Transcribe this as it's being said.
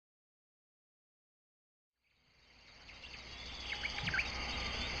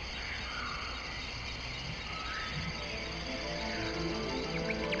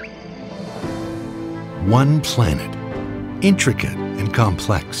One planet, intricate and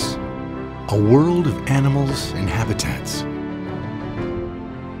complex. A world of animals and habitats.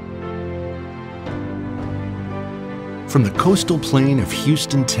 From the coastal plain of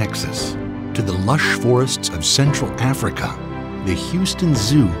Houston, Texas, to the lush forests of Central Africa, the Houston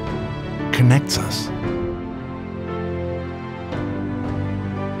Zoo connects us.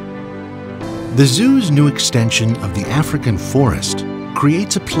 The zoo's new extension of the African forest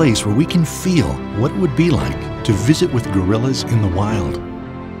creates a place where we can feel what it would be like to visit with gorillas in the wild.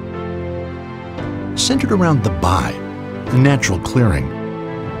 Centered around the Bai, the natural clearing,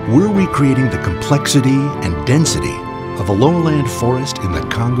 we're recreating the complexity and density of a lowland forest in the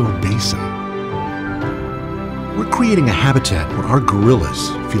Congo Basin. We're creating a habitat where our gorillas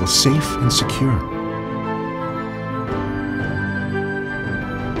feel safe and secure.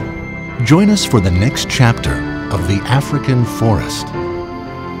 Join us for the next chapter of the African Forest.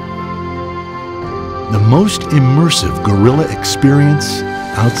 The most immersive gorilla experience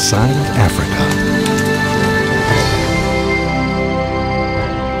outside of Africa.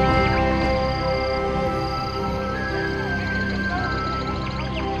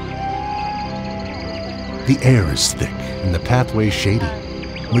 The air is thick and the pathway shady.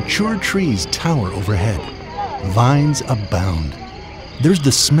 Mature trees tower overhead. Vines abound. There's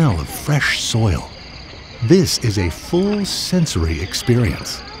the smell of fresh soil. This is a full sensory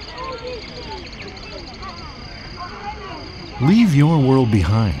experience. Leave your world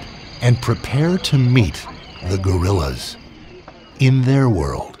behind and prepare to meet the gorillas in their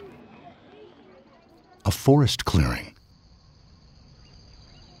world. A forest clearing.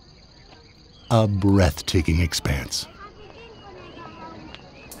 A breathtaking expanse.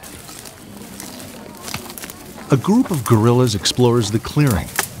 A group of gorillas explores the clearing,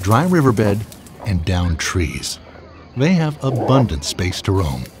 dry riverbed, and downed trees. They have abundant space to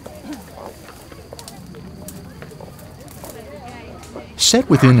roam. Set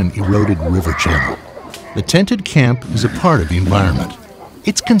within an eroded river channel, the tented camp is a part of the environment.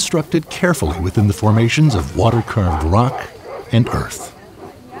 It's constructed carefully within the formations of water-carved rock and earth.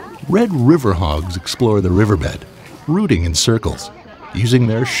 Red river hogs explore the riverbed, rooting in circles, using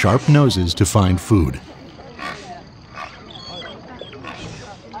their sharp noses to find food.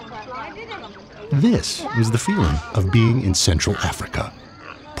 This is the feeling of being in Central Africa,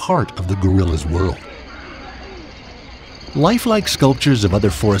 part of the gorilla's world. Lifelike sculptures of other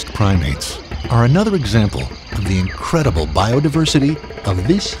forest primates are another example of the incredible biodiversity of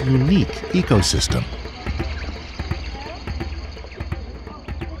this unique ecosystem.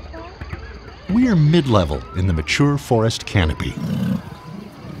 We are mid-level in the mature forest canopy.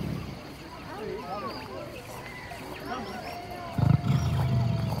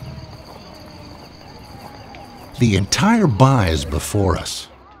 The entire Bai is before us.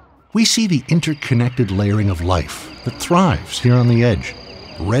 We see the interconnected layering of life that thrives here on the edge,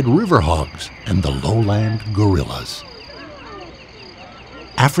 red river hogs and the lowland gorillas.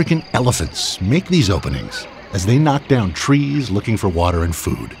 African elephants make these openings as they knock down trees looking for water and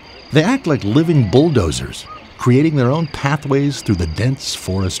food. They act like living bulldozers, creating their own pathways through the dense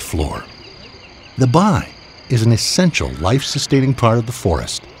forest floor. The Bai is an essential life-sustaining part of the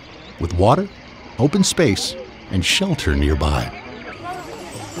forest, with water, open space, and shelter nearby.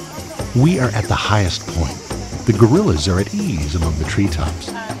 We are at the highest point. The gorillas are at ease among the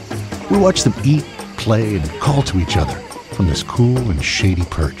treetops. We watch them eat, play, and call to each other from this cool and shady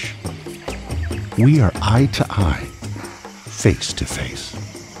perch. We are eye to eye, face to face.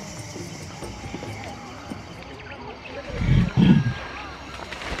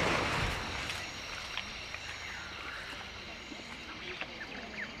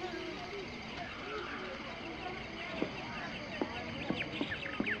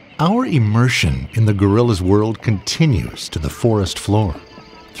 Our immersion in the gorilla's world continues to the forest floor,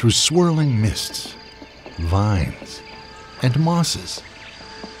 through swirling mists, vines, and mosses,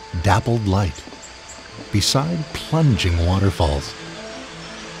 dappled light, beside plunging waterfalls.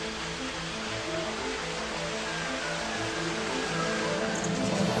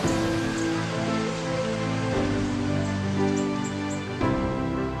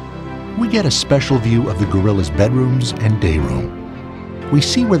 We get a special view of the gorillas' bedrooms and day room. We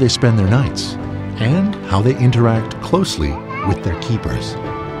see where they spend their nights and how they interact closely with their keepers.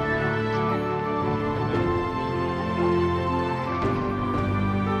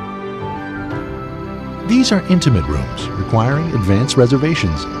 These are intimate rooms requiring advanced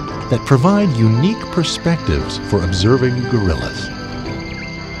reservations that provide unique perspectives for observing gorillas.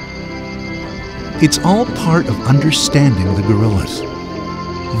 It's all part of understanding the gorillas,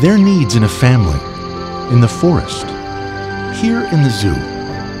 their needs in a family, in the forest, here in the zoo,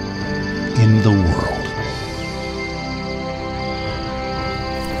 in the world.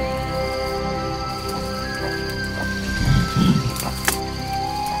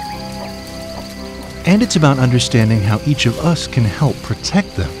 And it's about understanding how each of us can help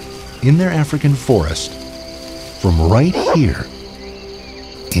protect them in their African forest from right here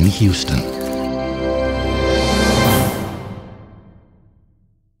in Houston.